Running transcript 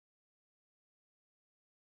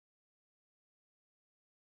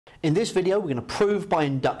In this video, we're going to prove by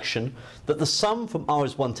induction that the sum from r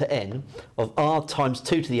is 1 to n of r times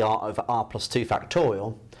 2 to the r over r plus 2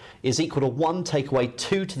 factorial is equal to 1 take away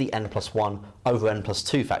 2 to the n plus 1 over n plus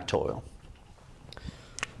 2 factorial.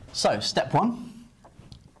 So, step 1,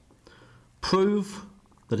 prove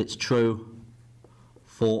that it's true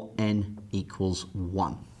for n equals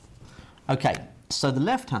 1. Okay, so the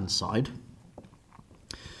left-hand side,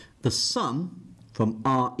 the sum from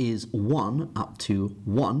r is 1 up to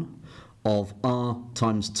 1 of r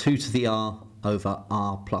times 2 to the r over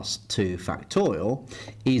r plus 2 factorial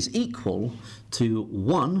is equal to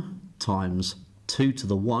 1 times 2 to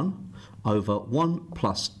the 1 over 1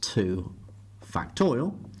 plus 2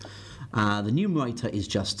 factorial. The numerator is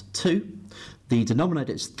just 2. The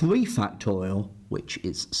denominator is 3 factorial, which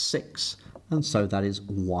is 6, and so that is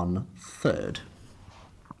 1/3.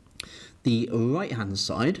 The right-hand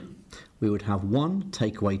side, we would have 1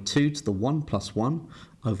 take away 2 to the 1 plus 1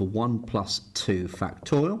 over 1 plus 2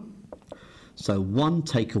 factorial. So 1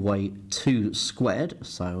 take away 2 squared,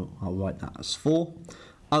 so I'll write that as 4,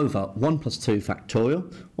 over 1 plus 2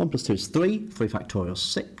 factorial. 1 plus 2 is 3, 3 factorial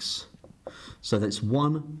 6. So that's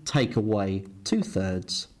 1 take away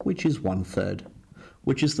 2/3, which is 1/3,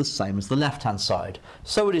 which is the same as the left-hand side.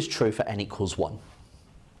 So it is true for n equals 1.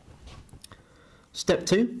 Step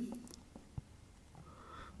 2.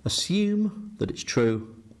 Assume that it's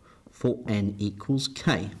true for n equals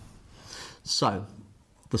k. So,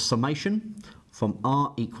 the summation from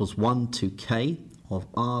r equals 1 to k of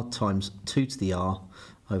r times 2 to the r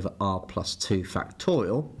over r plus 2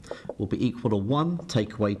 factorial will be equal to 1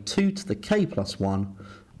 take away 2 to the k plus 1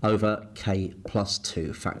 over k plus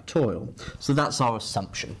 2 factorial. So that's our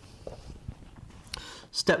assumption.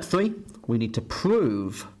 Step 3, we need to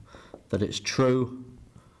prove that it's true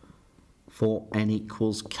for n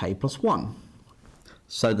equals k plus 1.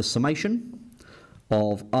 So the summation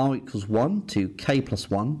of r equals 1 to k plus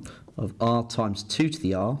 1 of r times 2 to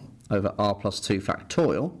the r over r plus 2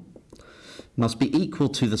 factorial must be equal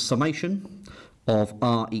to the summation of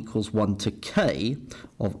r equals 1 to k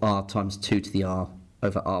of r times 2 to the r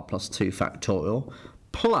over r plus 2 factorial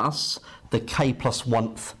plus the k plus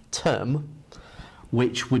 1th term,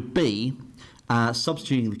 which would be,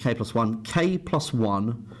 substituting the k plus 1, k plus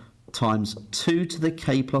 1 times 2 to the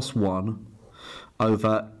k plus 1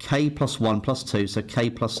 over k plus 1 plus 2, so k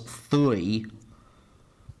plus 3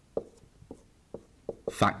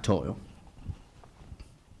 factorial.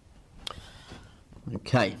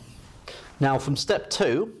 Okay, now from step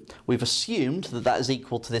 2, we've assumed that that is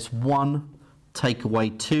equal to this 1 take away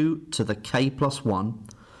 2 to the k plus 1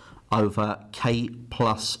 over k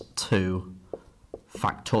plus 2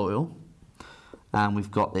 factorial, and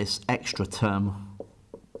we've got this extra term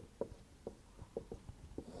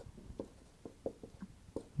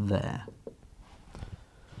there.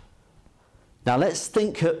 Now let's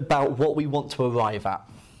think about what we want to arrive at.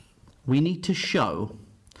 We need to show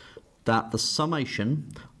that the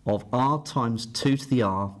summation of r times 2 to the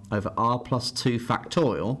r over r plus 2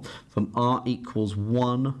 factorial from r equals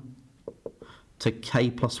 1 to k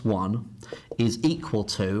plus 1 is equal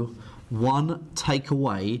to 1 take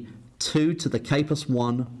away 2 to the k plus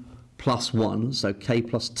 1 plus 1, so k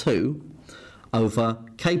plus 2, over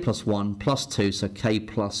k plus 1 plus 2, so k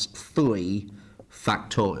plus 3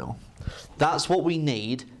 factorial. That's what we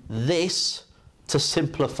need this to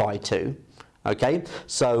simplify to. Okay,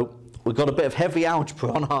 so we've got a bit of heavy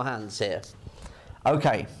algebra on our hands here.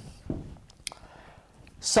 Okay,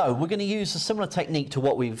 so we're going to use a similar technique to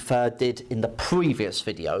what we've did in the previous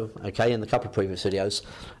video, okay, in the couple of previous videos.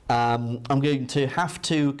 I'm going to have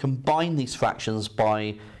to combine these fractions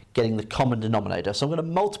by getting the common denominator. So I'm going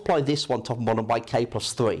to multiply this one top and bottom by k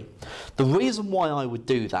plus 3. The reason why I would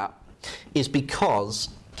do that is because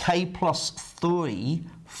k plus 3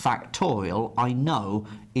 factorial, I know,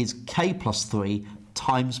 is k plus 3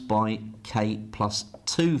 times by k plus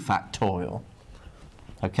 2 factorial.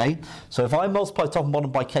 Okay, so if I multiply top and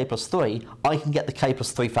bottom by k plus 3, I can get the k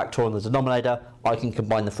plus 3 factorial in the denominator. I can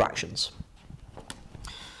combine the fractions.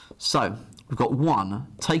 So we've got 1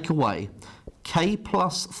 take away k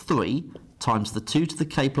plus 3 times the 2 to the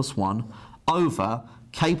k plus 1 over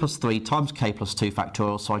k plus 3 times k plus 2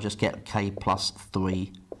 factorial, so I just get k plus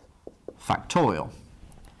 3 factorial,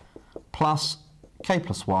 plus k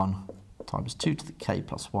plus 1 times 2 to the k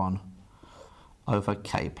plus 1 over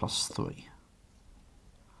k plus 3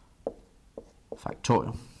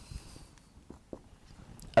 factorial.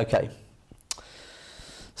 Okay,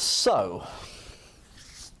 so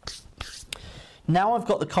now I've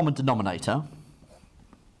got the common denominator.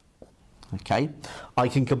 Okay, I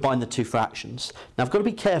can combine the two fractions. Now I've got to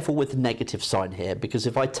be careful with the negative sign here, because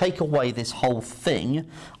if I take away this whole thing,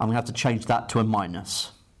 I'm going to have to change that to a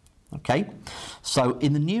minus. Okay, so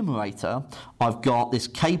in the numerator, I've got this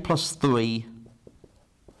k plus 3,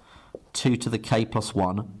 2 to the k plus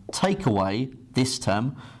 1, take away this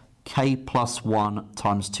term, k plus 1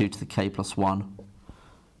 times 2 to the k plus 1,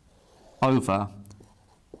 over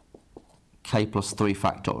k plus 3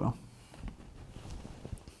 factorial.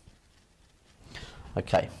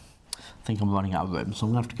 Okay, I think I'm running out of room, so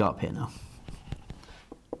I'm going to have to go up here now.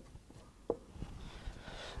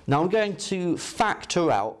 Now I'm going to factor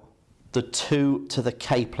out the 2 to the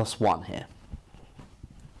k plus 1 here.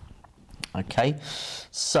 Okay,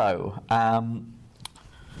 so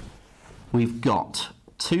we've got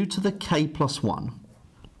 2 to the k plus 1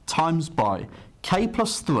 times by k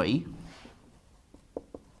plus 3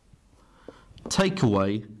 take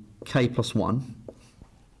away k plus 1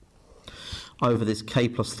 over this k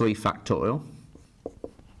plus 3 factorial.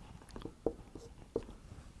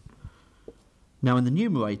 Now in the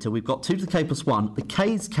numerator we've got 2 to the k plus 1, the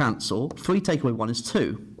k's cancel, 3 take away 1 is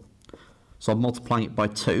 2. So I'm multiplying it by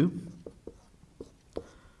 2.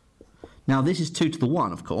 Now this is 2 to the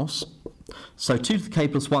 1, of course. So 2 to the k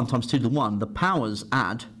plus 1 times 2 to the 1, the powers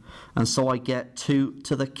add, and so I get 2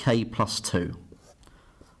 to the k plus 2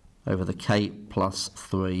 over the k plus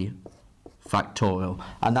 3 factorial.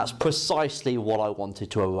 And that's precisely what I wanted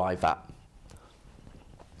to arrive at.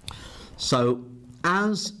 So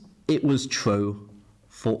as it was true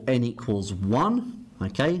for n equals 1,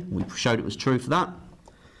 okay, we showed it was true for that,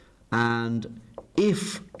 and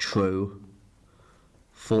if true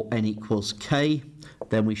for n equals k,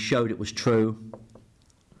 then we showed it was true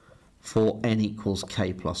for n equals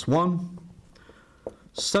k plus 1,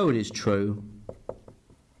 so it is true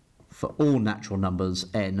for all natural numbers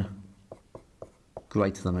n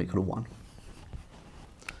greater than or equal to 1.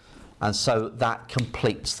 And so that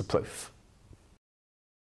completes the proof.